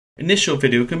Initial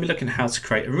video, we're going to be looking at how to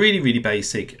create a really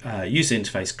basic user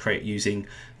interface create using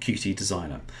Qt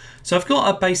Designer. So I've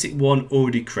got a basic one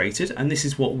already created, and this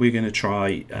is what we're going to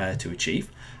try to achieve.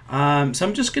 So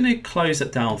I'm just going to close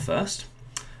that down first,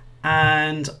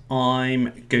 and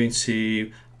I'm going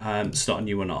to start a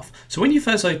new one off. So when you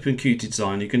first open Qt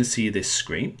Designer, you're going to see this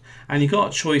screen, and you've got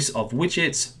a choice of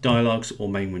widgets, dialogues, or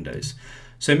main windows.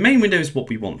 So main window is what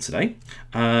we want today.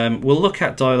 We'll look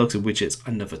at dialogues and widgets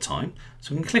another time.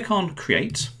 So we can click on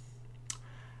create,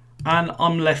 and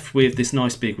I'm left with this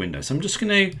nice big window. So I'm just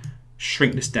going to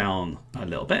shrink this down a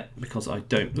little bit because I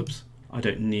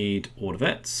don't need all of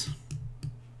it.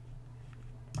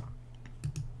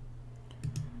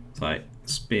 So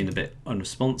it's being a bit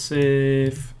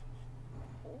unresponsive.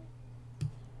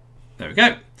 There we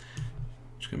go.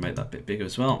 Just going to make that a bit bigger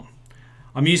as well.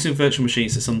 I'm using virtual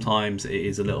machines, so sometimes it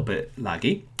is a little bit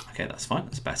laggy. Okay, that's fine,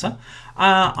 that's better.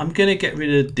 I'm going to get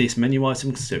rid of this menu item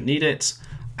because I don't need it.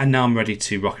 And now I'm ready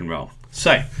to rock and roll.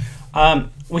 So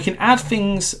we can add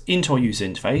things into our user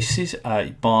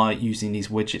interfaces by using these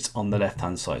widgets on the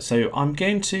left-hand side. So I'm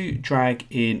going to drag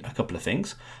in a couple of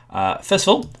things. First of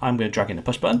all, I'm going to drag in a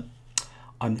push button.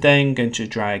 I'm then going to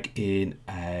drag in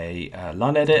a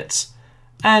line edit,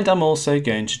 and I'm also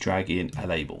going to drag in a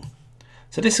label.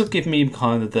 So this will give me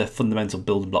kind of the fundamental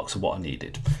building blocks of what I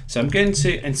needed. So I'm going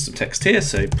to enter some text here.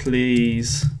 So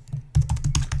please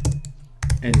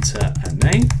enter a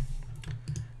name.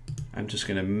 I'm just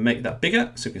going to make that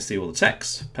bigger so we can see all the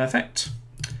text. Perfect.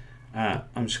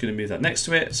 I'm just going to move that next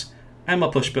to it. And my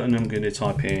push button, I'm going to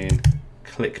type in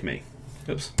click me.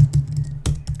 Oops.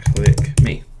 Click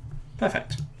me.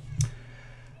 Perfect.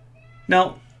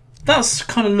 Now, that's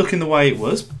kind of looking the way it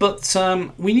was, but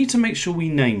we need to make sure we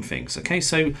name things. Okay,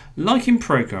 so like in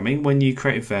programming, when you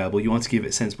create a variable, you want to give it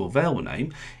a sensible variable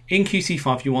name. In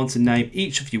Qt5, you want to name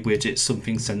each of your widgets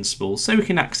something sensible so we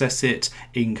can access it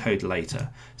in code later.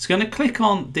 So I'm going to click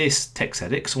on this text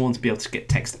edit because I want to be able to get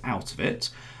text out of it.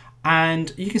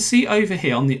 And you can see over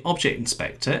here on the object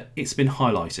inspector, it's been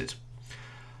highlighted.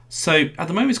 So at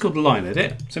the moment it's called line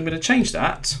edit. So I'm going to change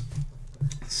that.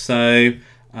 So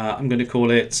I'm going to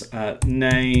call it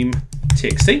name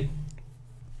txt,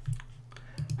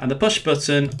 and the push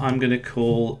button I'm going to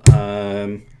call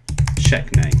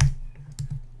check name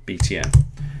btn.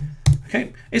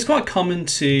 Okay, it's quite common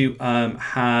to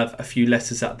have a few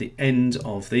letters at the end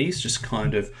of these, just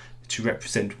kind of to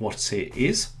represent what it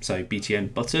is. So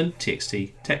btn button,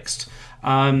 txt text.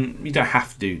 You don't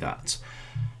have to do that.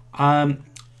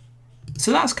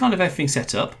 So that's kind of everything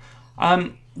set up.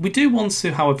 We do want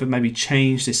to, however, maybe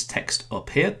change this text up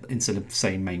here instead of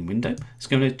saying main window. It's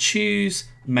going to choose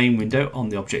main window on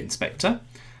the object inspector.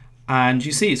 And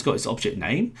you see it's got its object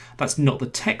name. That's not the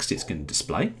text it's going to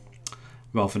display,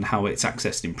 rather than how it's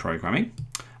accessed in programming.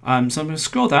 So I'm going to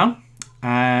scroll down,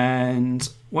 and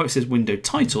where it says window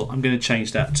title, I'm going to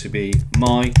change that to be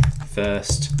my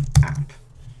first app.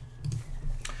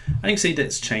 And you can see that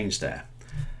it's changed there.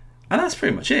 And that's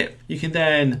pretty much it. You can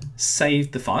then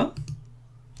save the file.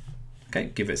 Okay,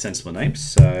 give it a sensible name.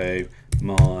 So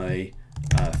my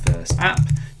first app.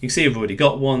 You can see I've already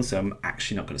got one, so I'm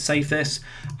actually not going to save this.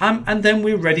 And then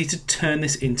we're ready to turn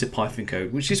this into Python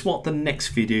code, which is what the next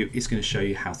video is going to show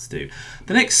you how to do.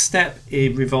 The next step,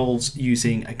 it revolves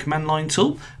using a command line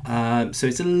tool. So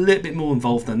it's a little bit more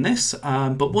involved than this,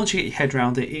 but once you get your head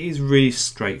around it, it is really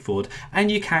straightforward, and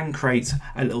you can create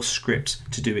a little script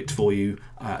to do it for you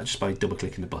just by double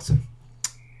clicking the button.